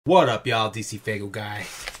What up, y'all?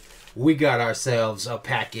 DCFAYGOGUY. We got ourselves a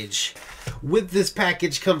package. With this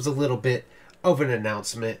package comes a little bit of an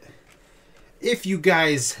announcement. If you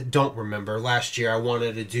guys don't remember, last year I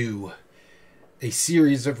wanted to do a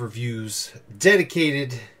series of reviews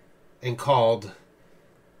dedicated and called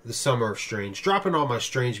The Summer of Strange, dropping all my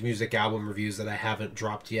Strange music album reviews that I haven't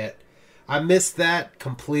dropped yet. I missed that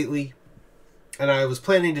completely, and I was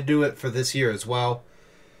planning to do it for this year as well.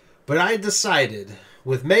 But I decided,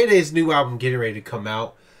 with Mayday's new album getting ready to come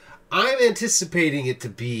out, I'm anticipating it to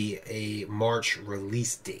be a March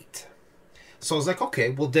release date. So I was like, okay,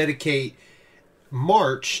 we'll dedicate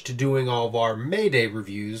March to doing all of our Mayday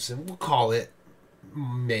reviews, and we'll call it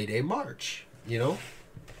Mayday March, you know?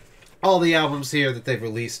 All the albums here that they've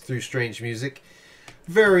released through Strange Music,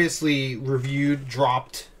 variously reviewed,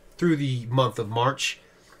 dropped through the month of March.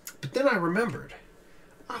 But then I remembered,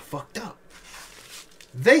 I fucked up.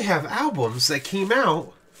 They have albums that came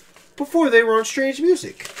out before they were on Strange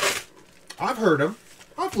Music. I've heard them.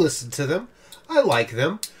 I've listened to them. I like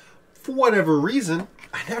them. For whatever reason,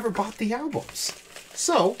 I never bought the albums.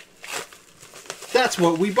 So, that's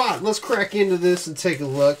what we bought. Let's crack into this and take a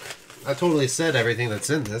look. I totally said everything that's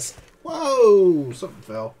in this. Whoa! Something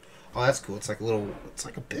fell. Oh, that's cool. It's like a little, it's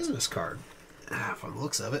like a business card. From the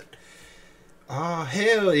looks of it. Oh,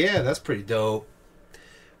 hell yeah. That's pretty dope.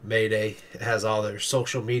 Mayday. It has all their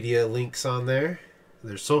social media links on there.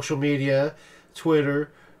 Their social media, Twitter,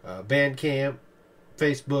 Bandcamp,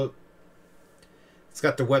 Facebook. It's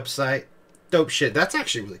got their website. Dope shit. That's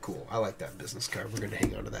actually really cool. I like that business card. We're going to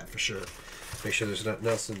hang on to that for sure. Make sure there's nothing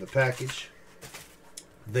else in the package.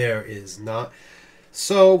 There is not.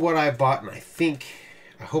 So what I bought, and I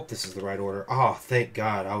hope this is the right order. Oh, thank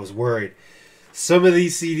God. I was worried. Some of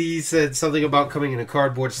these CDs said something about coming in a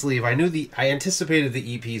cardboard sleeve. I anticipated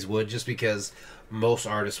the EPs would, just because most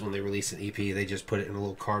artists, when they release an EP, they just put it in a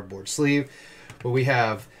little cardboard sleeve. But we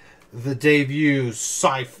have the debut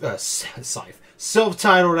self-titled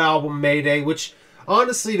album, Mayday, which,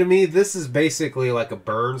 honestly, to me, this is basically like a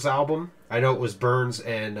Burns album. I know it was Burns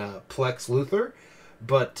and Plex Luther,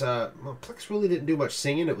 but well, Plex really didn't do much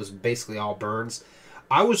singing. It was basically all Burns.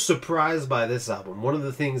 I was surprised by this album. One of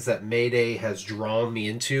the things that Mayday has drawn me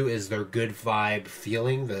into is their good vibe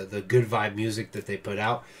feeling, the good vibe music that they put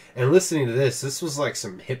out. And listening to this was like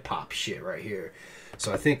some hip-hop shit right here.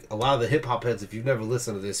 So I think a lot of the hip-hop heads, if you've never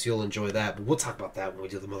listened to this, you'll enjoy that. But we'll talk about that when we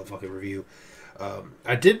do the motherfucking review.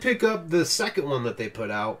 I did pick up the second one that they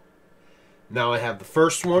put out. Now I have the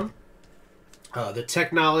first one. The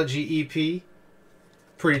Technology EP.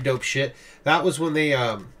 Pretty dope shit. That was when they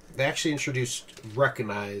actually introduced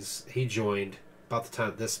Recognize. He joined about the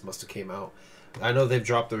time this must have came out. I know they've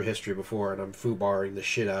dropped their history before, and I'm foobarring the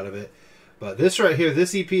shit out of it. But this right here,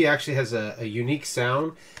 this EP actually has a unique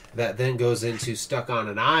sound that then goes into Stuck on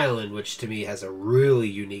an Island, which to me has a really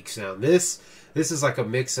unique sound. This is like a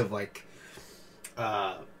mix of like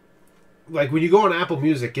when you go on Apple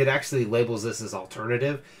Music, it actually labels this as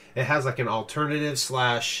alternative. It has like an alternative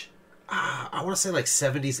slash, I want to say like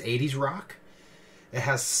 70s, 80s rock. It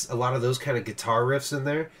has a lot of those kind of guitar riffs in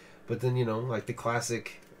there. But then, you know, like the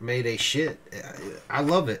classic Mayday shit. I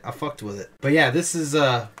love it. I fucked with it. But yeah, this is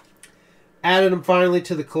added them finally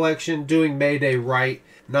to the collection. Doing Mayday right.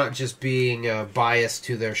 Not just being biased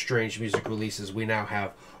to their Strange Music releases. We now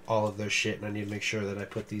have all of their shit. And I need to make sure that I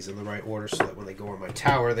put these in the right order so that when they go on my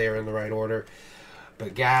tower, they are in the right order.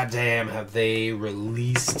 But goddamn, have they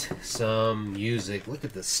released some music. Look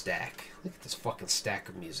at this stack. Look at this fucking stack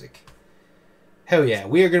of music. Hell yeah.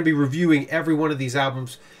 We are going to be reviewing every one of these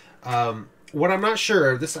albums. What I'm not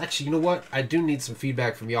sure, this actually, you know what? I do need some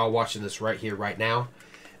feedback from y'all watching this right here, right now.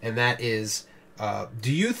 And that is,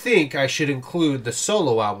 do you think I should include the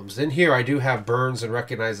solo albums? In here, I do have Burns and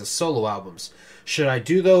Recognize as solo albums. Should I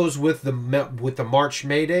do those with the March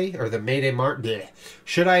Mayday, or the Mayday March? Bleh.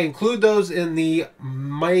 Should I include those in the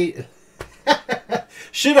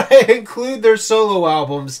Should I include their solo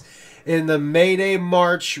albums in the Mayday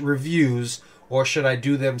March reviews, or should I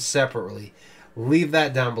do them separately? Leave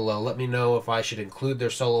that down below. Let me know if I should include their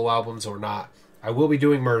solo albums or not. I will be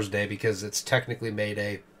doing Murs Day because it's technically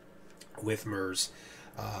Mayday with Murs.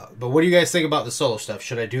 But what do you guys think about the solo stuff?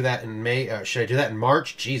 Should I do that in May? Should I do that in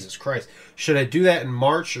March? Jesus Christ. Should I do that in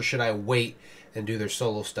March, or should I wait and do their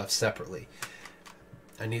solo stuff separately?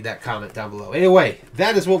 I need that comment down below. Anyway,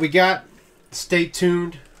 that is what we got. Stay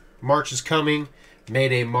tuned. March is coming.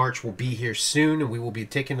 Mayday March will be here soon, and we will be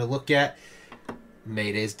taking a look at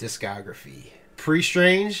Mayday's discography.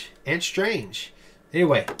 Pre-Strange and Strange.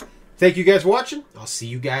 Anyway, thank you guys for watching. I'll see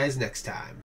you guys next time.